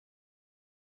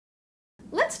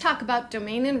Let's talk about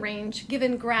domain and range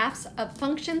given graphs of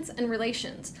functions and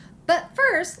relations. But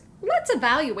first, let's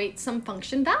evaluate some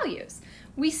function values.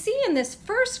 We see in this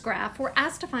first graph, we're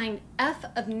asked to find f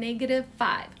of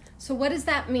 -5. So what does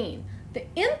that mean? The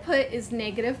input is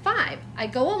 -5. I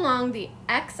go along the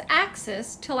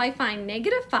x-axis till I find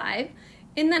 -5,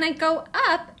 and then I go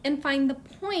up and find the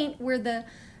point where the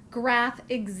graph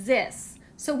exists.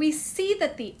 So we see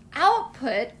that the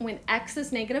output when x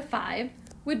is -5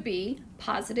 would be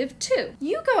 +2.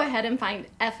 You go ahead and find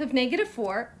f of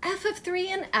 -4, f of 3,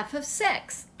 and f of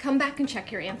 6. Come back and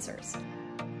check your answers.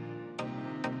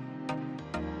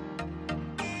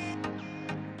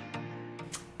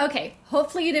 Okay,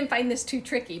 hopefully you didn't find this too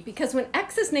tricky, because when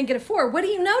x is -4, what do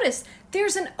you notice?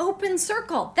 There's an open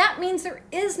circle. That means there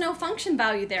is no function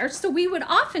value there, so we would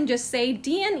often just say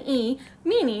DNE,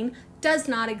 meaning does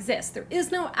not exist. There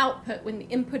is no output when the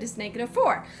input is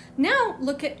 -4. Now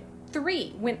look at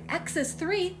 3. When x is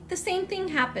 3, the same thing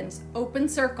happens. Open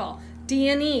circle.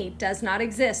 DNE does not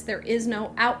exist. There is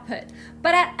no output.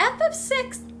 But at f of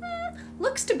 6,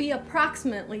 looks to be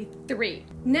approximately 3.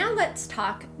 Now let's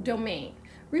talk domain.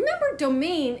 Remember,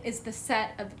 domain is the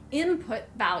set of input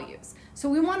values. So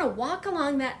we want to walk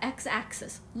along that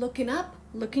x-axis, looking up,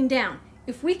 looking down.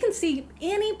 If we can see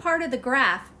any part of the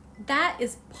graph, that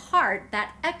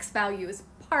x value is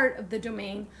part of the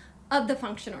domain of the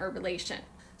function or relation.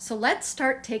 So let's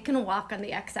start taking a walk on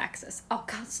the x-axis. I'll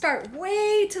start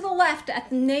way to the left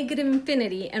at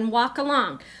 -infinity and walk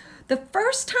along. The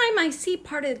first time I see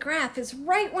part of the graph is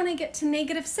right when I get to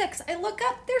 -6. I look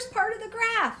up, there's part of the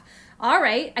graph. All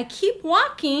right, I keep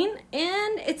walking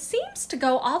and it seems to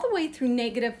go all the way through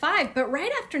 -5, but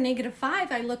right after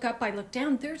 -5, I look up, I look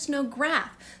down, there's no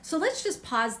graph. So let's just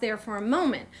pause there for a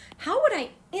moment. How would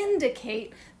I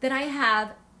indicate that I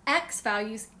have x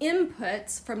values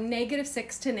inputs from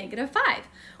 -6 to -5?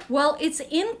 Well, it's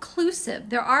inclusive.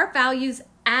 There are values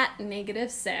at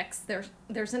 -6.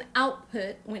 There's an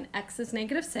output when x is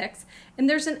 -6, and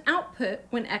there's an output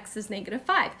when x is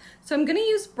 -5. So I'm going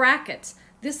to use brackets.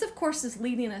 This, of course, is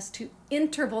leading us to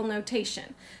interval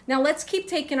notation. Now let's keep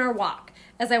taking our walk.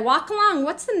 As I walk along,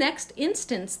 what's the next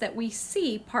instance that we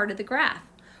see part of the graph?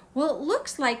 Well, it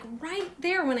looks like right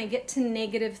there when I get to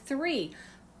 -3.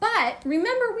 But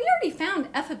remember, we already found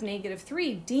f of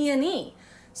 -3, DNE.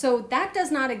 So that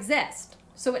does not exist.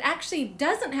 So it actually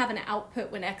doesn't have an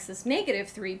output when x is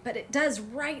 -3, but it does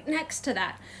right next to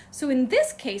that. So in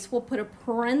this case, we'll put a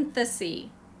parenthesis.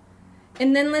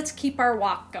 And then let's keep our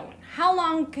walk going. How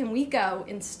long can we go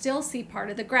and still see part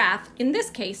of the graph, in this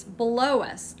case, below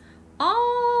us?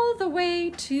 All the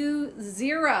way to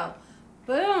 0.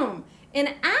 Boom. And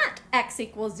at x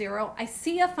equals 0, I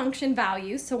see a function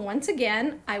value, so once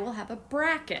again, I will have a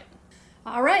bracket.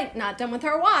 All right, not done with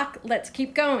our walk. Let's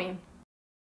keep going.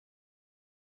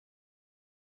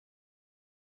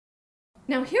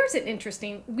 Now here's an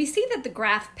interesting, we see that the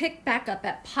graph picked back up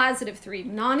at +3,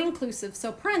 non-inclusive,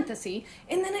 so parenthesis,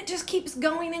 and then it just keeps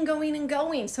going and going and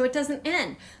going, so it doesn't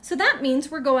end. So that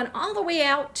means we're going all the way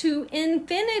out to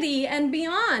infinity and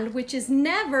beyond, which is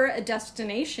never a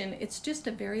destination, it's just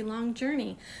a very long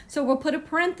journey. So we'll put a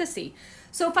parenthesis.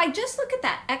 So if I just look at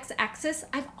that x-axis,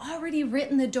 I've already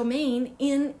written the domain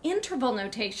in interval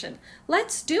notation.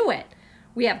 Let's do it.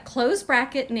 We have close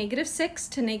bracket -6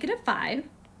 to -5,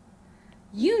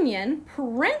 union,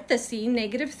 parenthesis,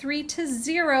 -3 to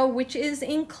 0, which is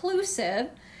inclusive,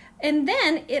 and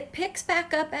then it picks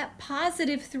back up at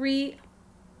 +3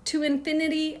 to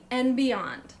infinity and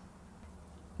beyond.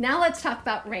 Now let's talk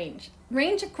about range.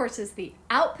 Range, of course, is the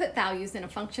output values in a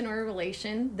function or a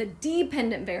relation, the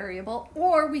dependent variable,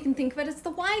 or we can think of it as the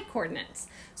y-coordinates.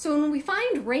 So when we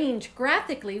find range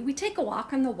graphically, we take a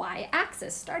walk on the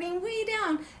y-axis, starting way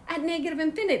down at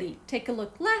 -infinity. Take a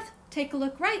look left, take a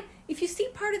look right. If you see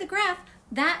part of the graph,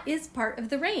 that is part of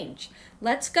the range.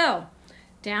 Let's go.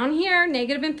 Down here,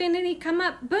 -infinity, come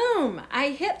up, boom. I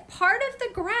hit part of the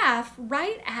graph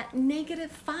right at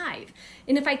 -5.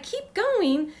 And if I keep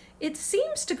going, it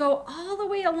seems to go all the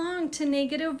way along to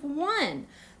 -1.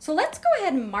 So let's go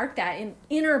ahead and mark that in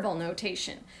interval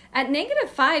notation. At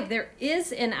 -5, there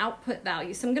is an output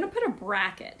value, so I'm going to put a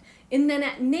bracket. And then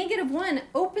at -1,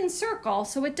 open circle,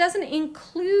 so it doesn't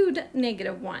include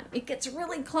 -1. It gets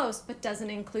really close, but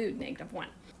doesn't include -1.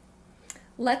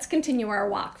 Let's continue our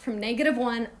walk from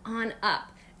 -1 on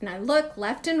up. And I look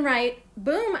left and right,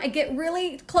 boom, I get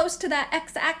really close to that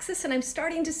x-axis and I'm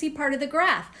starting to see part of the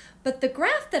graph. But the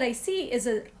graph that I see is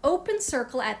an open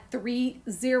circle at 3,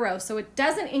 0, so it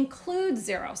doesn't include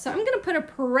 0. So I'm going to put a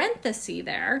parenthesis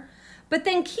there, but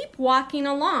then keep walking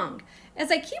along. As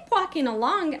I keep walking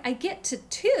along, I get to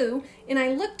 2, and I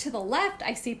look to the left,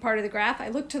 I see part of the graph. I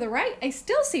look to the right, I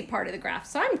still see part of the graph.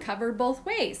 So I'm covered both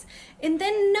ways. And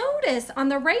then notice on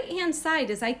the right-hand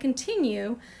side, as I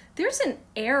continue, there's an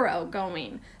arrow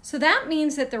going. So that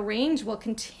means that the range will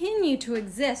continue to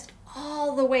exist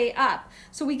all the way up.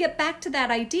 So we get back to that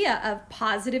idea of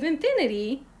positive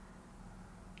infinity,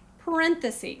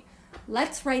 parenthesis.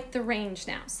 Let's write the range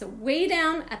now. So way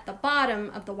down at the bottom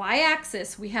of the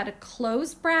y-axis, we had a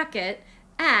closed bracket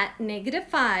at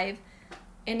 -5,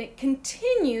 and it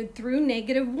continued through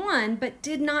 -1, but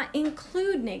did not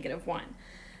include -1.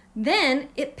 Then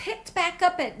it picked back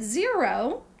up at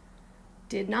 0,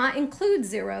 did not include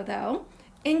 0 though,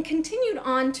 and continued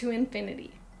on to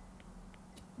infinity.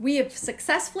 We have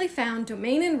successfully found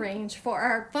domain and range for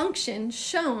our function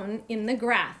shown in the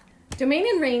graph. Domain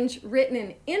and range written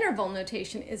in interval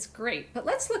notation is great, but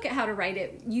let's look at how to write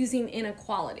it using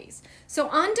inequalities. So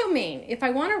on domain, if I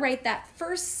want to write that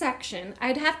first section,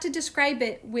 I'd have to describe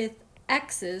it with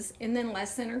x's and then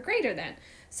less than or greater than.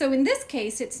 So in this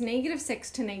case, it's -6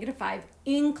 to -5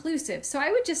 inclusive. So I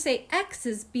would just say x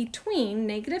is between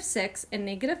 -6 and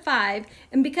 -5,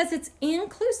 and because it's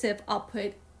inclusive, I'll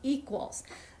put equals.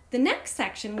 The next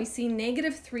section, we see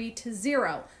 -3 to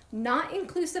 0. Not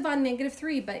inclusive on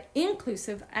 -3, but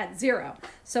inclusive at 0.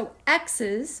 So x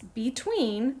is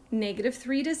between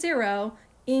 -3 to 0,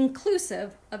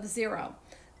 inclusive of 0.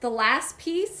 The last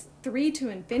piece, 3 to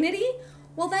infinity,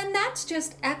 well then that's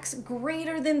just x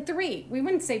greater than 3. We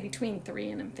wouldn't say between 3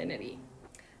 and infinity.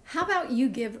 How about you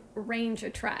give range a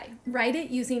try? Write it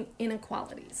using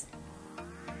inequalities.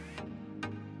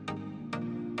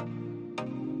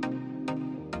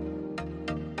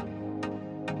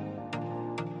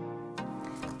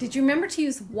 Did you remember to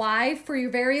use y for your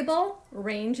variable?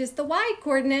 Range is the y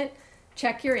coordinate.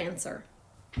 Check your answer.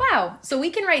 Wow, so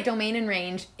we can write domain and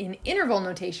range in interval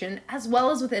notation as well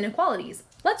as with inequalities.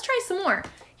 Let's try some more.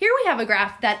 Here we have a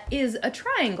graph that is a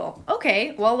triangle.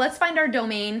 Okay, well let's find our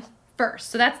domain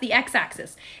first. So that's the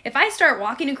x-axis. If I start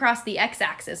walking across the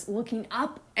x-axis, looking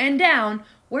up and down,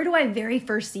 where do I very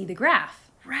first see the graph?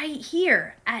 Right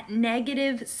here at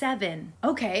 -7.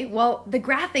 Okay, well the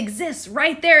graph exists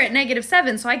right there at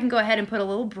 -7, so I can go ahead and put a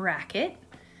little bracket.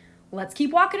 Let's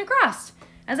keep walking across.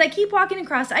 As I keep walking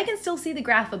across, I can still see the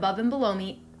graph above and below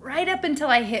me right up until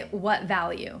I hit what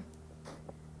value?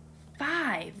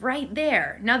 5, right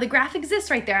there. Now the graph exists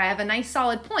right there. I have a nice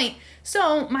solid point.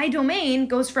 So my domain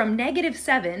goes from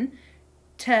 -7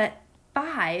 to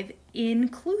 5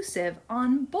 inclusive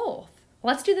on both.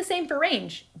 Let's do the same for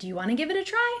range. Do you want to give it a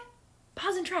try?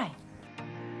 Pause and try.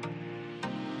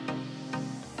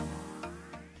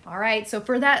 All right, so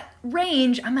for that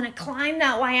range, I'm gonna climb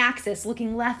that y-axis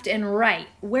looking left and right.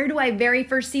 Where do I very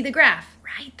first see the graph?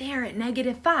 Right there at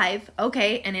 -5.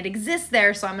 Okay, and it exists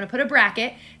there, so I'm gonna put a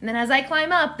bracket. And then as I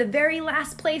climb up, the very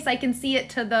last place I can see it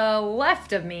to the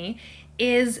left of me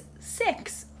is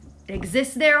 6. It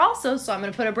exists there also, so I'm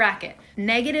gonna put a bracket.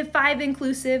 -5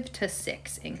 inclusive to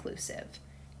 6 inclusive.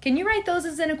 Can you write those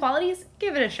as inequalities?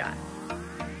 Give it a shot.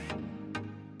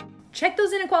 Check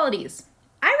those inequalities.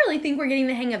 I really think we're getting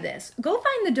the hang of this. Go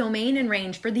find the domain and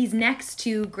range for these next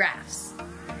 2 graphs.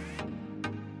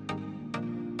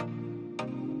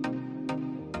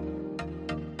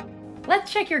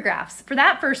 Let's check your graphs. For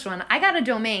that first one, I got a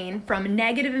domain from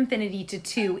 -infinity to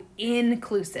 2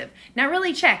 inclusive. Now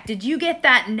really check, did you get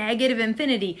that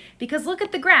 -infinity? Because look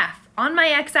at the graph. On my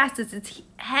x-axis, it's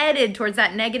headed towards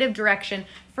that negative direction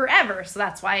forever, so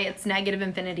that's why it's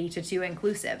 -infinity to 2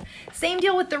 inclusive. Same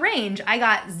deal with the range. I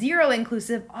got 0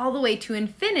 inclusive all the way to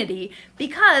infinity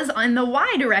because on the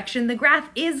y direction, the graph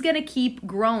is gonna keep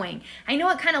growing. I know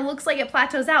it kind of looks like it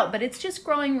plateaus out, but it's just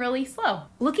growing really slow.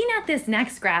 Looking at this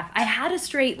next graph, I had a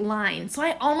straight line, so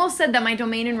I almost said that my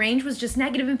domain and range was just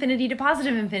 -infinity to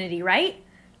positive infinity, right?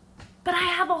 But I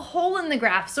have a hole in the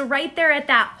graph, so right there at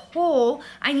that hole,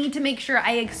 I need to make sure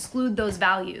I exclude those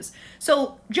values.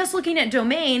 So just looking at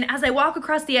domain, as I walk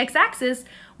across the x-axis,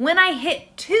 when I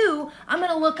hit 2, I'm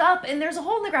gonna look up and there's a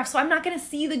hole in the graph, so I'm not gonna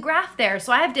see the graph there,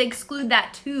 so I have to exclude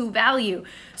that 2 value.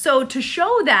 So to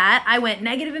show that, I went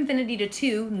 -infinity to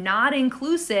 2, not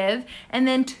inclusive, and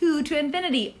then 2 to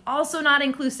infinity, also not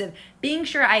inclusive, being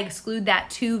sure I exclude that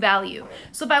 2 value.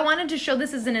 So if I wanted to show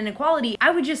this as an inequality,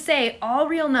 I would just say all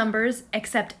real numbers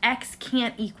except x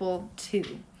can't equal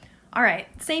 2. All right,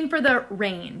 same for the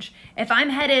range. If I'm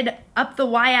headed up the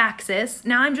y-axis,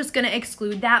 now I'm just gonna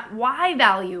exclude that y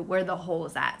value where the hole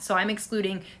is at. So I'm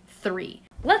excluding 3.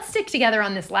 Let's stick together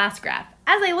on this last graph.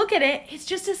 As I look at it, it's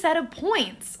just a set of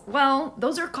points. Well,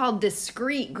 those are called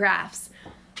discrete graphs.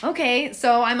 Okay,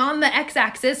 so I'm on the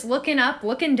x-axis, looking up,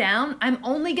 looking down. I'm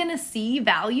only gonna see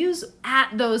values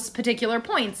at those particular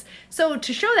points. So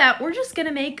to show that, we're just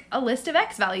gonna make a list of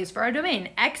x values for our domain.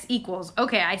 X equals,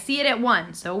 okay, I see it at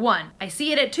 1, so 1. I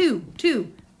see it at 2,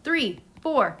 2, 3,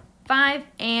 4, 5,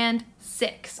 and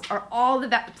 6 are all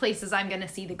the places I'm gonna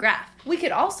see the graph. We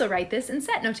could also write this in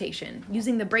set notation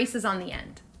using the braces on the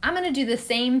end. I'm gonna do the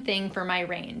same thing for my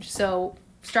range. So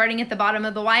starting at the bottom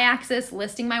of the y-axis,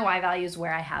 listing my y values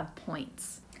where I have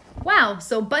points. Wow,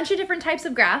 so a bunch of different types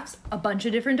of graphs, a bunch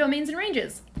of different domains and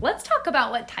ranges. Let's talk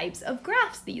about what types of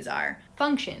graphs these are.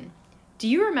 Function. Do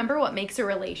you remember what makes a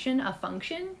relation a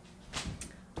function?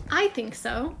 I think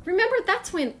so. Remember,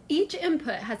 that's when each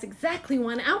input has exactly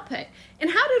one output.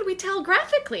 And how did we tell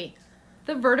graphically?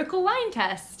 The vertical line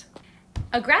test.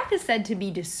 A graph is said to be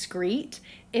discrete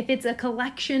if it's a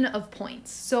collection of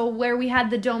points. So where we had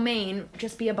the domain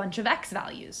just be a bunch of x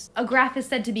values. A graph is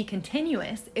said to be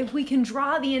continuous if we can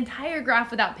draw the entire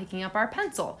graph without picking up our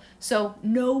pencil. So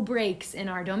no breaks in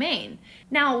our domain.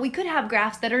 Now we could have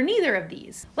graphs that are neither of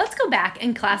these. Let's go back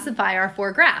and classify our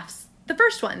 4 graphs. The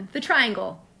first one, the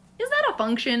triangle. Is that a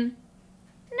function?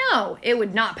 No, it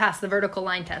would not pass the vertical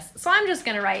line test. So I'm just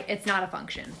gonna write it's not a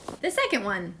function. The second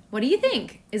one, what do you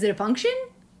think? Is it a function?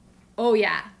 Oh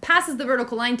yeah, passes the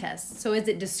vertical line test. So is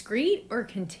it discrete or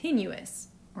continuous?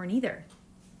 Or neither?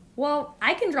 Well,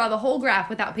 I can draw the whole graph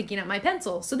without picking up my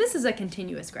pencil, so this is a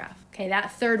continuous graph. Okay,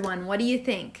 that third one, what do you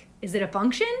think? Is it a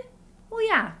function? Well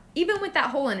yeah, even with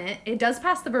that hole in it, it does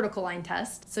pass the vertical line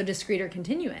test, so discrete or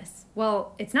continuous.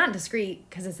 Well, it's not discrete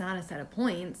because it's not a set of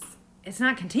points. It's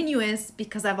not continuous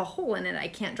because I have a hole in it. I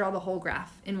can't draw the whole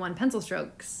graph in one pencil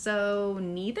stroke, so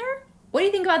neither? What do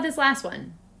you think about this last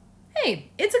one?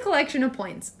 Hey, it's a collection of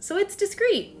points, so it's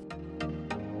discrete.